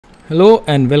Hello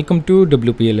and welcome to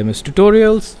WPLMS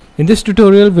tutorials. In this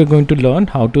tutorial we're going to learn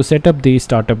how to set up the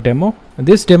startup demo.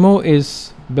 This demo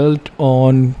is built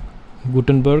on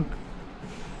Gutenberg,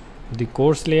 the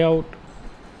course layout,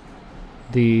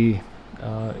 the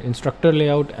instructor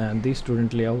layout and the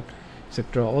student layout,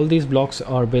 etc. All these blocks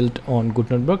are built on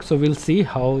Gutenberg, so we'll see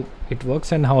how it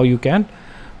works and how you can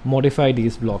modify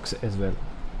these blocks as well.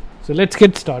 So let's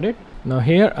get started. Now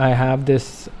here I have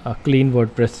this clean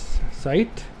WordPress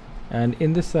site, and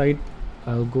in this site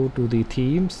I'll go to the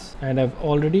themes, and I've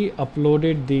already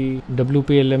uploaded the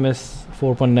WPLMS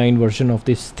 4.9 version of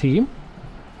this theme,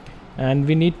 and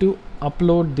we need to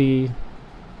upload the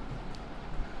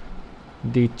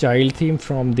child theme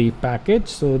from the package.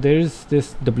 So there is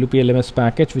this WPLMS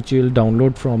package which you will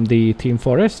download from the theme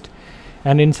forest,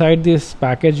 and inside this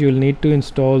package you will need to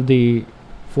install the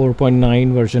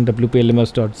 4.9 version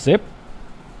WPLMS.zip,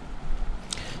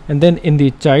 and then in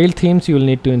the child themes you will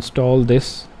need to install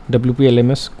this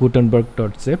WPLMS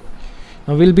Gutenberg.zip.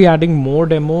 Now we'll be adding more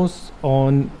demos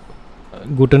on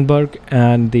Gutenberg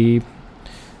and the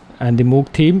Moog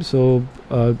theme. So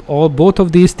both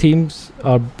of these themes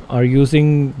are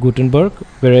using Gutenberg,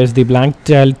 whereas the blank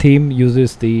child theme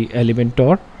uses the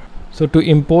Elementor. So to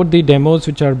import the demos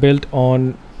which are built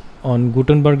on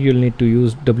Gutenberg, you'll need to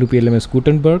use WPLMS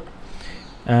Gutenberg,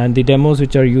 and the demos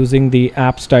which are using the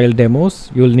app style demos,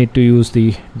 you'll need to use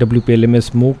the WPLMS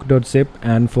Moog.zip,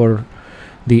 and for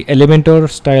the Elementor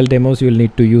style demos you'll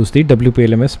need to use the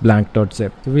WPLMS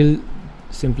blank.zip. So we'll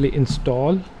simply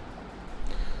install.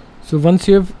 So once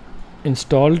you have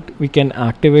installed, we can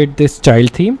activate this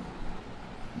child theme,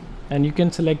 and you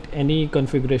can select any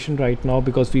configuration right now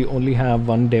because we only have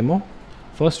one demo.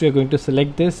 First we are going to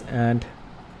select this and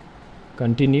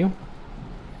continue,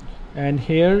 and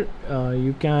here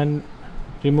you can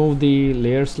remove the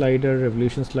layer slider,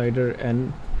 revolution slider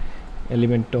and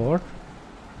Elementor,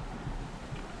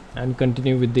 and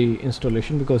continue with the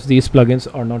installation because these plugins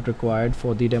are not required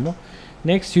for the demo.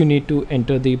 Next you need to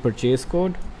enter the purchase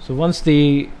code. So once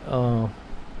the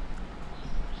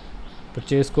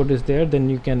purchase code is there, then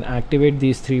you can activate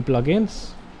these three plugins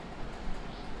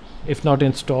if not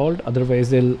installed.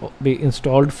 Otherwise they'll be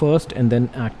installed first and then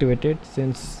activated.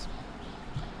 Since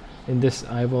in this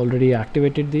I've already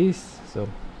activated these, so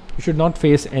you should not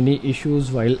face any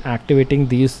issues while activating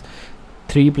these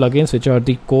three plugins, which are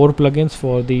the core plugins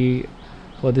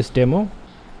for this demo.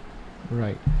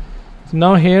 Right, so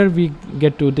now here we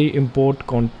get to the import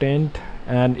content,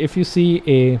 and if you see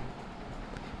a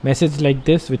message like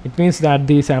this, it means that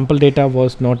the sample data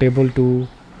was not able to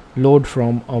load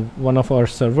from one of our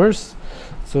servers.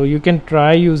 So you can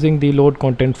try using the load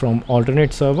content from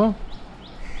alternate server,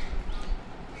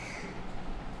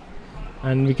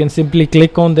 and we can simply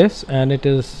click on this and it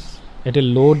will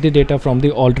load the data from the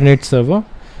alternate server.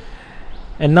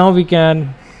 And now we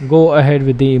can go ahead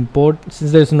with the import.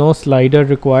 Since there's no slider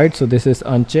required, so this is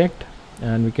unchecked,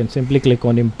 and we can simply click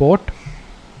on import.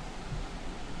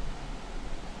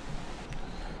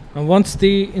 Now once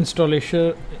the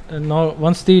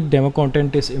demo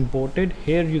content is imported,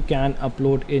 here you can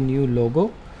upload a new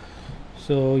logo.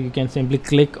 So you can simply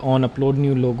click on upload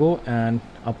new logo and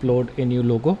upload a new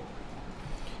logo,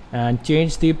 and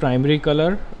change the primary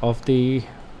color of the,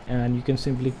 and you can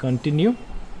simply continue.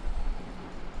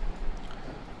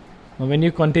 Now when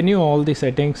you continue, all the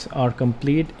settings are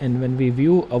complete, and when we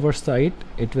view our site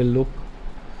it will look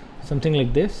something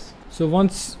like this. So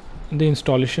once the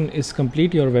installation is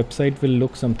complete, your website will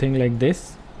look something like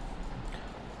this.